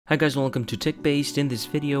Hi guys, welcome to TechBased. In this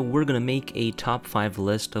video, we're gonna make a top 5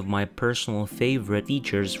 list of my personal favorite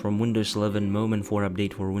features from Windows 11 Moment 4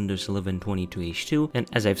 update for Windows 11 22H2. And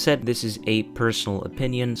as I've said, this is a personal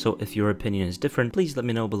opinion, so if your opinion is different, please let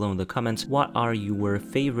me know below in the comments what are your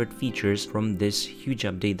favorite features from this huge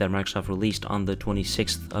update that Microsoft released on the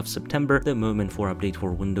 26th of September, the Moment 4 update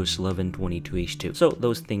for Windows 11 22H2. So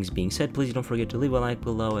those things being said, please don't forget to leave a like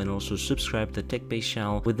below and also subscribe to TechBased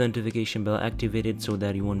channel with the notification bell activated so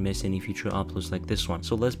that you won't miss any future uploads like this one.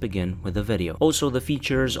 So let's begin with the video. Also, the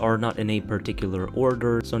features are not in a particular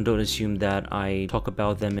order, so don't assume that I talk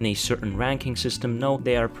about them in a certain ranking system. No,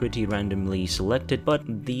 they are pretty randomly selected, but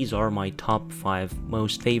these are my top 5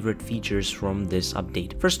 most favorite features from this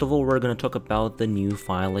update. First of all, we're going to talk about the new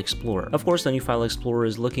File Explorer. Of course, the new File Explorer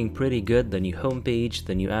is looking pretty good. The new homepage,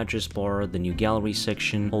 the new address bar, the new gallery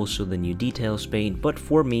section, also the new details pane. But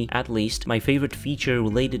for me, at least, my favorite feature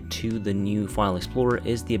related to the new File Explorer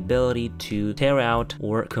is the ability to tear out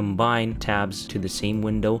or combine tabs to the same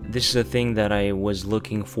window. This is a thing that I was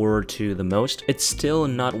looking forward to the most. It's still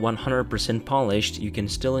not 100% polished. You can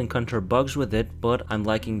still encounter bugs with it, but I'm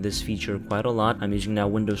liking this feature quite a lot. I'm using now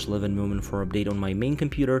Windows 11 Moment 4 update on my main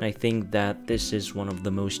computer, and I think that this is one of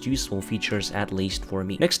the most useful features, at least for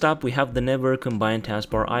me. Next up, we have the never combine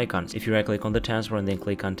taskbar icons. If you right click on the taskbar and then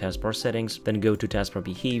click on taskbar settings, then go to taskbar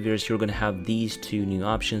behaviors, you're going to have these two new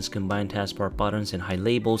options: combine taskbar buttons and hide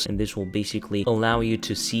labels, and this will basically allow you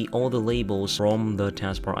to see all the labels from the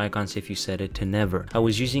taskbar icons if you set it to never. I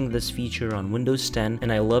was using this feature on Windows 10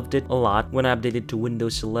 and I loved it a lot. When I updated to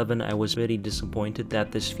Windows 11, I was very disappointed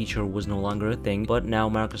that this feature was no longer a thing, but now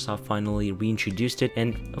Microsoft finally reintroduced it,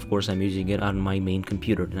 and of course I'm using it on my main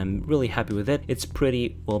computer and I'm really happy with it. It's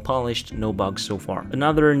pretty well polished, no bugs so far.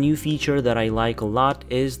 Another new feature that I like a lot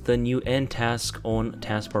is the new end task on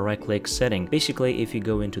taskbar right click setting. Basically, if you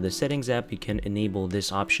go into the settings app, you can enable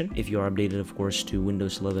this option. If you are updated, of course, to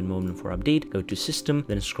Windows 11 Moment 4 update, go to System,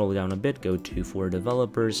 then scroll down a bit, go to For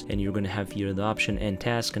Developers, and you're going to have here the option End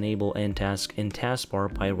Task, enable End Task in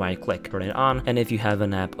Taskbar by right click. Turn it on, and if you have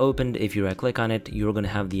an app opened, if you right click on it, you're going to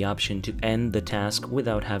have the option to end the task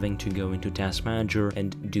without having to go into Task Manager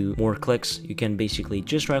and do more clicks. You can basically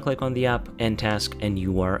just right click on the app, End Task, and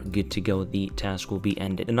you are good to go. The task will be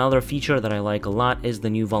ended. Another feature that I like a lot is the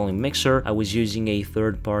new volume mixer. I was using a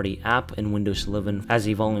third-party app in Windows 11 as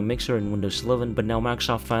a volume mixer in Windows 11, but now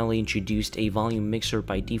Microsoft finally introduced a volume mixer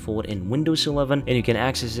by default in Windows 11, and you can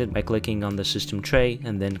access it by clicking on the system tray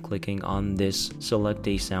and then clicking on this select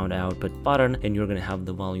a sound output button, and you're going to have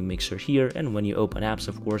the volume mixer here. And when you open apps,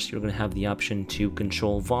 of course, you're going to have the option to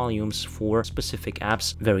control volumes for specific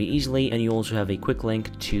apps very easily, and you also have a quick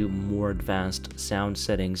link to more advanced sound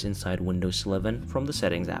settings inside Windows 11 from the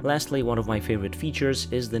settings app. Lastly, one of my favorite features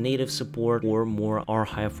is the native support for more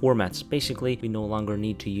archive formats. Basically, we no longer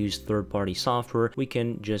need to use third-party software. We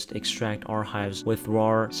can just extract archives with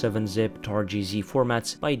RAR, 7-zip, tar.gz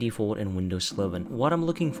formats by default in Windows 11. What I'm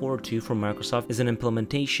looking forward to from Microsoft is an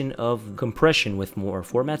implementation of compression with more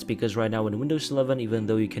formats, because right now in Windows 11, even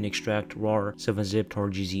though you can extract RAR, 7-zip,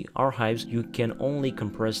 tar.gz archives, you can only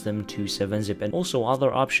compress them to 7-zip, and also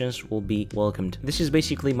other options will be welcomed. This is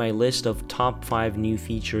basically my list of top 5 new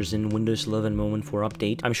features in Windows 11 Moment 4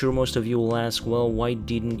 update. I'm sure most of you will ask, well, why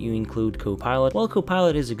didn't you include Copilot? Well,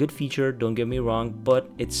 Copilot is a good feature, don't get me wrong, but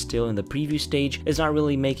it's still in the preview stage. It's not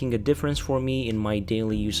really making a difference for me in my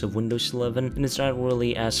daily use of Windows 11, and it's not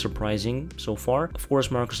really as surprising so far. Of course,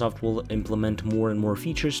 Microsoft will implement more and more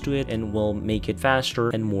features to it and will make it faster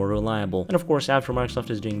and more reliable. And of course, after Microsoft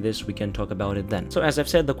is doing this, we can talk about it then. So as I've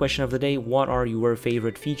said, the question of the day: what are your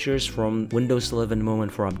favorite features from Windows 11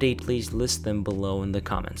 Moment 4 update? Please list them below in the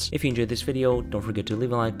comments. If you enjoyed this video, don't forget to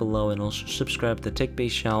leave a like below and also subscribe to the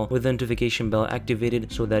TechBased channel with the notification bell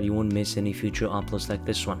activated so that you won't miss any future uploads like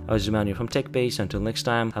this one. I was Emmanuel from TechBased. Until next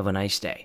time, have a nice day.